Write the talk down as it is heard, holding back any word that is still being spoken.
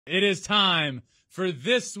It is time for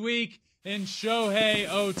This Week in Shohei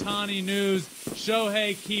Ohtani news.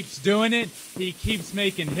 Shohei keeps doing it. He keeps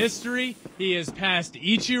making history. He has passed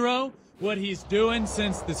Ichiro. What he's doing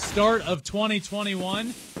since the start of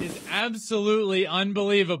 2021 is absolutely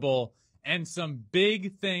unbelievable, and some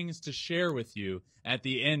big things to share with you at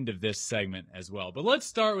the end of this segment as well. But let's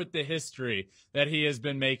start with the history that he has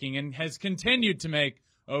been making and has continued to make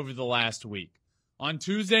over the last week. On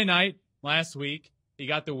Tuesday night last week, he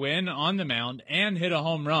got the win on the mound and hit a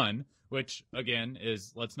home run, which, again,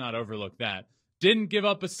 is, let's not overlook that. Didn't give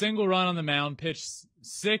up a single run on the mound, pitched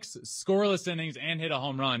 6 scoreless innings, and hit a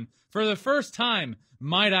home run for the first time,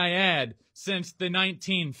 might I add, since the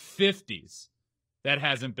 1950s. That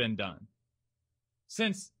hasn't been done.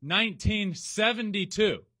 Since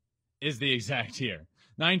 1972 is the exact year.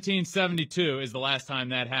 1972 is the last time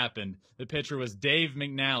that happened. The pitcher was Dave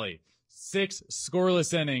McNally. 6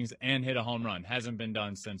 scoreless innings and hit a home run. Hasn't been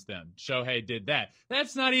done since then. Shohei did that.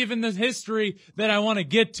 That's not even the history that I want to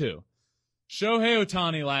get to. Shohei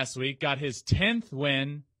Ohtani last week got his 10th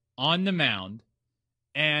win on the mound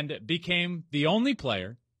and became the only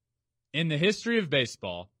player in the history of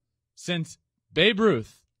baseball since Babe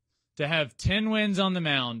Ruth to have 10 wins on the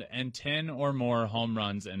mound and 10 or more home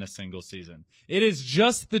runs in a single season. It is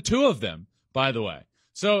just the two of them, by the way.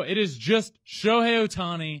 So it is just Shohei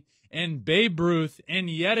Ohtani and Babe Ruth in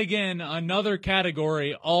yet again another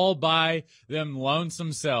category all by them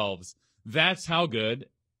lonesome selves. That's how good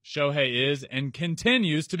Shohei is and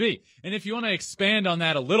continues to be. And if you want to expand on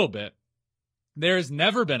that a little bit, there has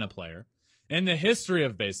never been a player in the history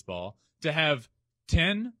of baseball to have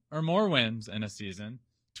 10 or more wins in a season,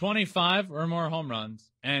 25 or more home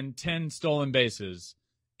runs, and 10 stolen bases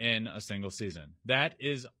in a single season. That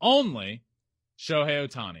is only Shohei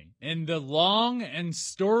Ohtani. In the long and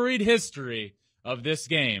storied history of this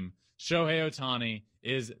game, Shohei Ohtani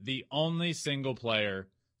is the only single player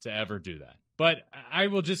to ever do that. But I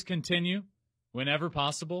will just continue, whenever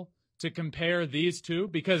possible, to compare these two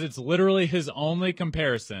because it's literally his only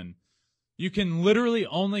comparison. You can literally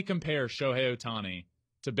only compare Shohei Ohtani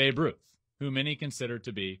to Babe Ruth, who many consider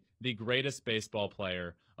to be the greatest baseball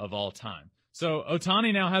player of all time. So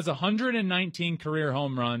Ohtani now has 119 career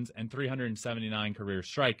home runs and 379 career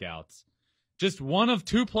strikeouts. Just one of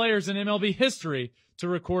 2 players in MLB history to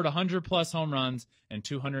record 100-plus home runs and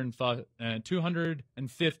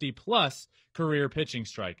 250-plus career pitching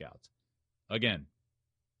strikeouts. Again,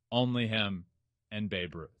 only him and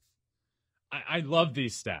Babe Ruth. I love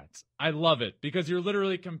these stats. I love it because you're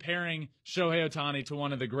literally comparing Shohei Ohtani to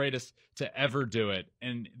one of the greatest to ever do it.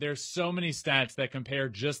 And there's so many stats that compare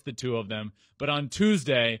just the two of them. But on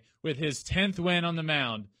Tuesday, with his 10th win on the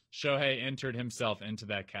mound, Shohei entered himself into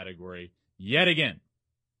that category yet again.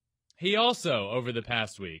 He also, over the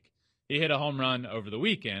past week, he hit a home run over the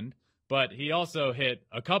weekend, but he also hit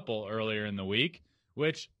a couple earlier in the week,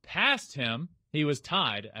 which passed him. He was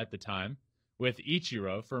tied at the time with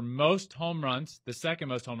Ichiro for most home runs, the second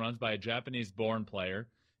most home runs by a Japanese-born player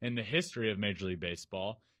in the history of Major League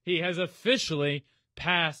Baseball. He has officially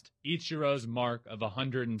passed Ichiro's mark of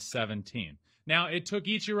 117. Now, it took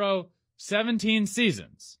Ichiro 17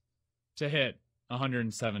 seasons to hit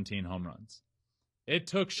 117 home runs. It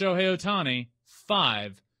took Shohei Ohtani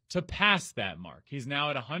 5 to pass that mark. He's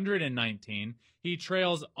now at 119. He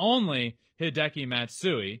trails only Hideki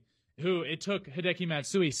Matsui, who it took Hideki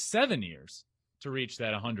Matsui 7 years to reach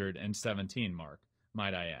that 117 mark,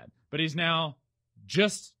 might I add. But he's now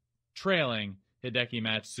just trailing Hideki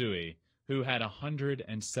Matsui, who had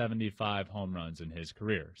 175 home runs in his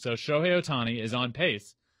career. So Shohei Ohtani is on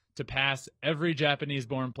pace to pass every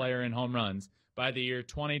Japanese-born player in home runs by the year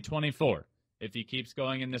 2024. If he keeps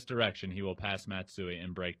going in this direction, he will pass Matsui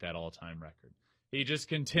and break that all-time record. He just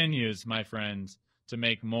continues, my friends, to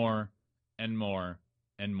make more and more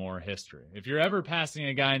and more history. If you're ever passing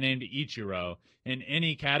a guy named Ichiro in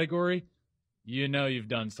any category, you know you've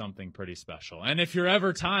done something pretty special. And if you're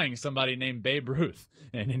ever tying somebody named Babe Ruth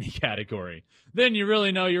in any category, then you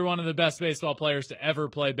really know you're one of the best baseball players to ever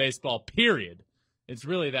play baseball, period. It's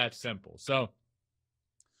really that simple. So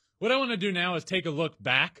what I want to do now is take a look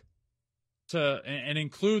back and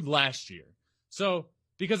include last year. So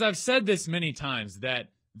because I've said this many times that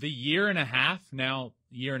the year and a half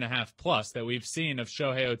plus that we've seen of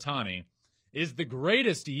Shohei Ohtani is the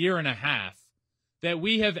greatest year and a half that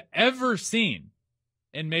we have ever seen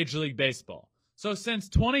in Major League Baseball. So since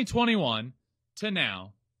 2021 to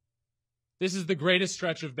now, this is the greatest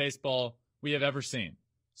stretch of baseball we have ever seen.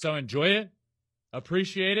 So enjoy it,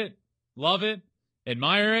 appreciate it, love it,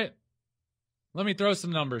 admire it. Let me throw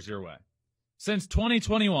some numbers your way. Since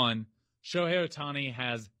 2021, Shohei Ohtani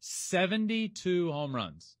has 72 home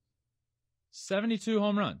runs. 72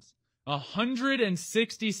 home runs.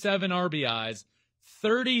 167 RBIs,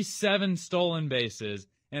 37 stolen bases,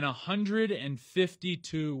 and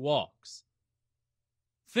 152 walks.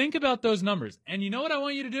 Think about those numbers. And you know what I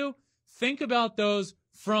want you to do? Think about those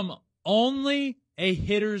from only a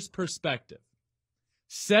hitter's perspective.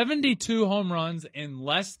 72 home runs in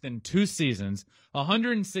less than 2 seasons,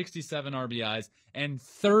 167 RBIs, and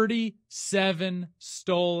 37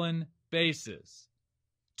 stolen bases.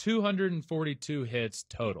 242 hits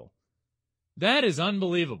total. That is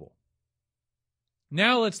unbelievable.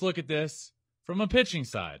 Now let's look at this from a pitching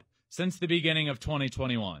side. Since the beginning of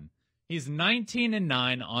 2021, he's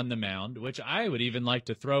 19-9 on the mound, which I would even like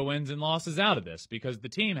to throw wins and losses out of this because the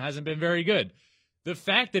team hasn't been very good. The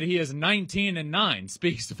fact that he is 19-9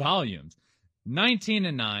 speaks volumes.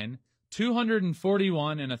 19-9,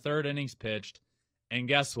 241 in a third innings pitched, and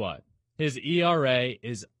guess what? His ERA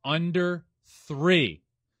is under 3.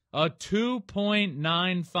 A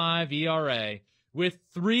 2.95 ERA with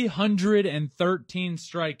 313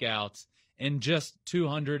 strikeouts in just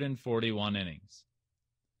 241 innings.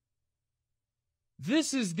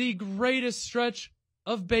 This is the greatest stretch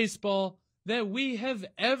of baseball that we have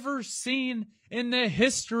ever seen in the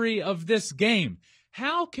history of this game.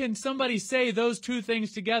 How can somebody say those two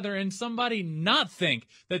things together and somebody not think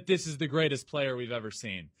that this is the greatest player we've ever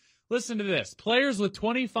seen? Listen to this. Players with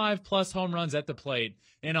 25-plus home runs at the plate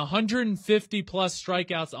and 150-plus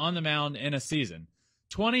strikeouts on the mound in a season.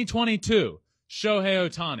 2022, Shohei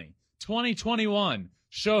Ohtani. 2021,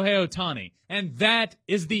 Shohei Ohtani. And that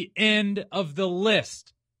is the end of the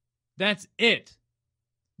list. That's it.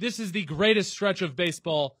 This is the greatest stretch of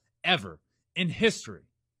baseball ever in history.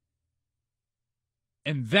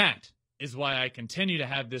 And that is why I continue to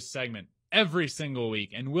have this segment every single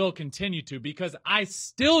week and will continue to, because I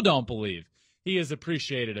still don't believe he is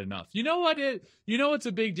appreciated enough. You know what's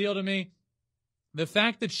a big deal to me? The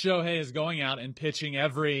fact that Shohei is going out and pitching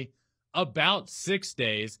every about 6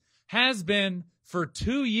 days, has been for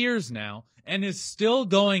 2 years now, and is still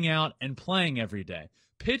going out and playing every day.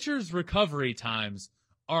 Pitchers' recovery times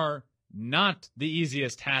are not the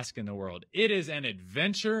easiest task in the world. It is an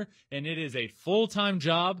adventure, and it is a full-time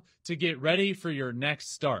job to get ready for your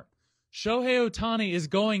next start. Shohei Ohtani is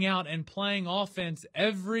going out and playing offense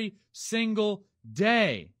every single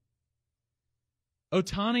day.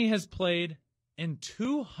 Ohtani has played in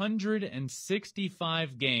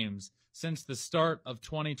 265 games since the start of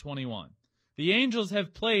 2021. The Angels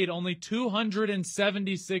have played only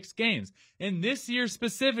 276 games. And this year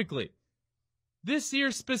specifically,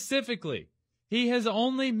 he has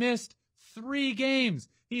only missed 3 games.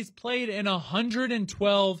 He's played in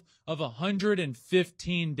 112 of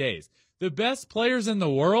 115 days. The best players in the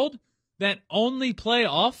world that only play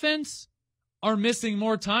offense are missing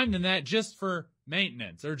more time than that just for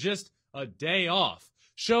maintenance or just a day off.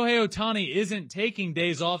 Shohei Ohtani isn't taking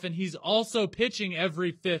days off, and he's also pitching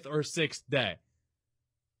every 5th or 6th day.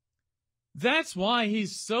 That's why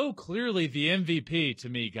he's so clearly the MVP to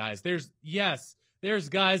me, guys. There's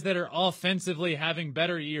guys that are offensively having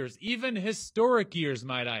better years, even historic years,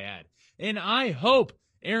 might I add. And I hope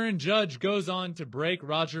Aaron Judge goes on to break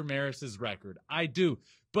Roger Maris's record. I do.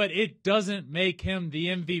 But it doesn't make him the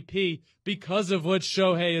MVP because of what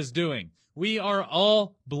Shohei is doing. We are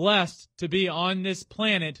all blessed to be on this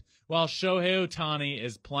planet while Shohei Ohtani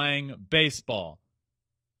is playing baseball,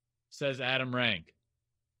 says Adam Rank.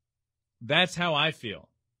 That's how I feel.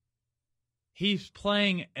 He's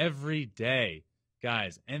playing every day,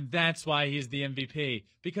 guys, and that's why he's the MVP,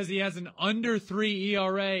 because he has an under 3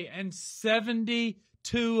 ERA and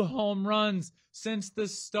 72 home runs since the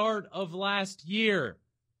start of last year.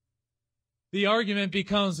 The argument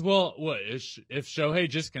becomes, well, if Shohei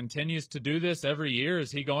just continues to do this every year,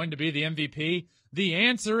 is he going to be the MVP? The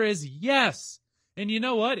answer is yes. And you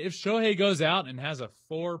know what? If Shohei goes out and has a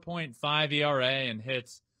 4.5 ERA and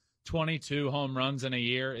hits 22 home runs in a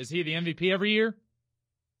year, is he the MVP every year?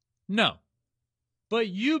 No. But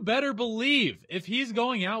you better believe if he's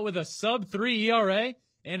going out with a sub-3 ERA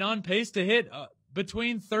and on pace to hit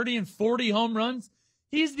between 30 and 40 home runs,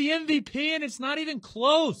 he's the MVP, and it's not even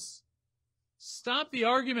close. Stop the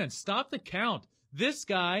argument. Stop the count. This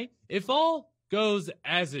guy, if all goes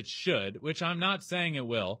as it should, which I'm not saying it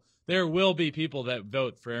will, there will be people that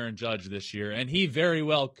vote for Aaron Judge this year, and he very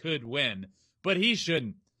well could win, but he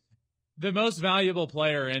shouldn't. The most valuable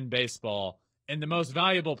player in baseball and the most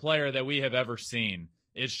valuable player that we have ever seen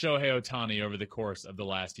is Shohei Ohtani over the course of the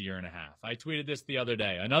last year and a half. I tweeted this the other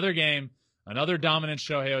day. Another game, another dominant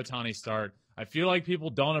Shohei Ohtani start. I feel like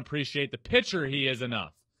people don't appreciate the pitcher he is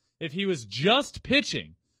enough. If he was just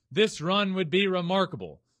pitching, this run would be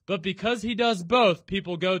remarkable. But because he does both,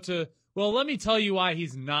 people go to, well, let me tell you why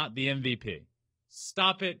he's not the MVP.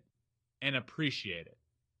 Stop it and appreciate it.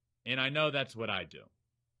 And I know that's what I do.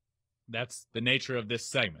 That's the nature of this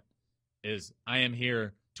segment, is I am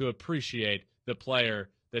here to appreciate the player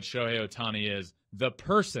that Shohei Ohtani is, the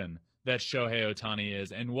person that Shohei Ohtani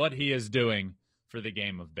is, and what he is doing for the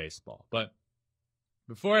game of baseball. But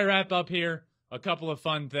before I wrap up here, a couple of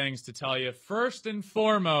fun things to tell you. First and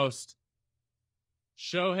foremost,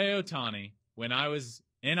 Shohei Ohtani, when I was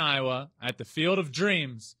in Iowa at the Field of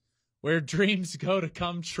Dreams, where dreams go to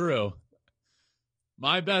come true,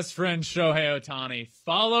 my best friend Shohei Ohtani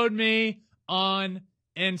followed me on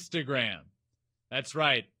Instagram. That's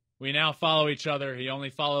right. We now follow each other. He only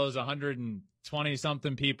follows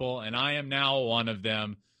 120-something people, and I am now one of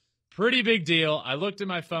them. Pretty big deal. I looked at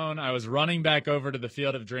my phone. I was running back over to the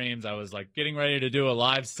Field of Dreams. I was like getting ready to do a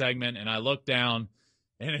live segment, and I looked down,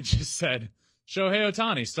 and it just said, Shohei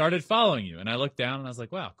Ohtani started following you. And I looked down, and I was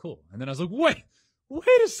like, wow, cool. And then I was like, wait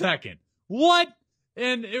a second. What?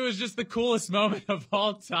 And it was just the coolest moment of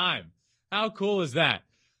all time. How cool is that?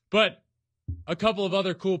 But a couple of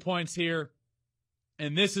other cool points here.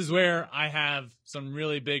 And this is where I have some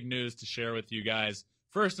really big news to share with you guys.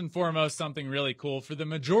 First and foremost, something really cool for the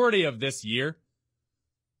majority of this year,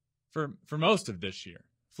 for most of this year,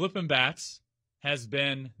 Flippin Bats has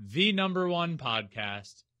been the #1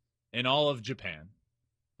 podcast in all of Japan,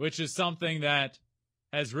 which is something that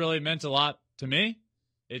has really meant a lot to me.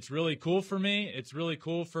 It's really cool for me. It's really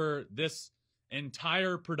cool for this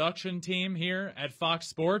entire production team here at Fox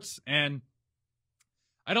Sports, and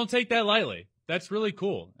I don't take that lightly. That's really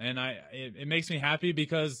cool, and it makes me happy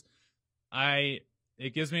because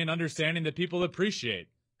it gives me an understanding that people appreciate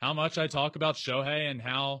how much I talk about Shohei and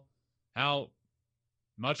how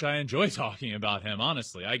much I enjoy talking about him,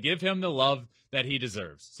 honestly. I give him the love that he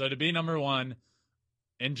deserves. So to be #1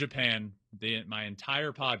 in Japan, my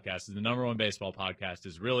entire podcast is the #1 baseball podcast,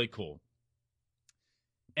 is really cool.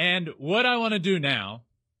 And what I want to do now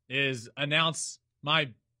is announce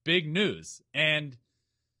my big news. And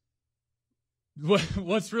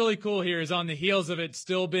what's really cool here is on the heels of it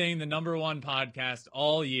still being the #1 podcast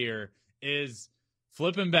all year is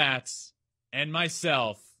Flippin Bats and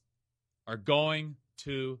myself are going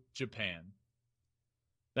to Japan.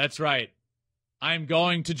 That's right. I'm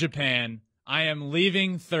going to Japan. I am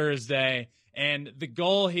leaving Thursday, and the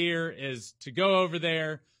goal here is to go over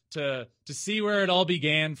there to see where it all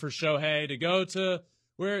began for Shohei, to go to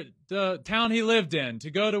where the town he lived in, to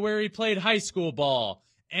go to where he played high school ball,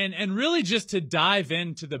 and really just to dive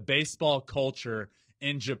into the baseball culture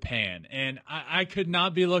in Japan. And I could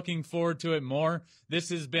not be looking forward to it more. This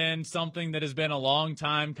has been something that has been a long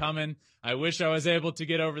time coming. I wish I was able to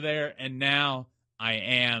get over there, and now I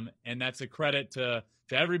am. And that's a credit to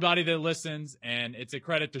everybody that listens, and it's a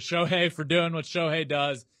credit to Shohei for doing what Shohei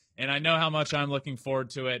does. And I know how much I'm looking forward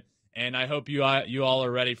to it, and I hope you all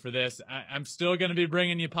are ready for this. I'm still going to be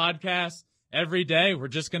bringing you podcasts every day. We're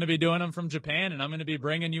just going to be doing them from Japan, and I'm going to be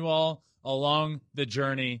bringing you all along the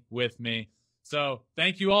journey with me. So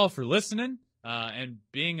thank you all for listening and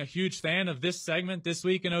being a huge fan of this segment this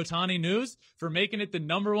week in Ohtani News, for making it the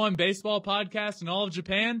 #1 baseball podcast in all of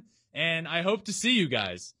Japan. And I hope to see you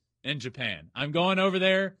guys in Japan. I'm going over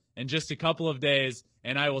there in just a couple of days,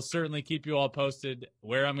 and I will certainly keep you all posted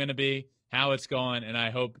where I'm going to be, how it's going, and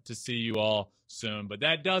I hope to see you all soon. But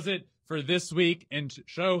that does it for this week in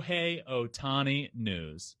Shohei Ohtani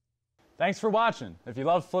News. Thanks for watching. If you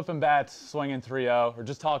love Flippin Bats, swinging 3-0, or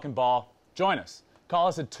just talking ball, join us. Call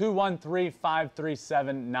us at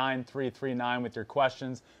 213-537-9339 with your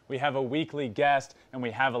questions. We have a weekly guest, and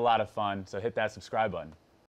we have a lot of fun, so hit that subscribe button.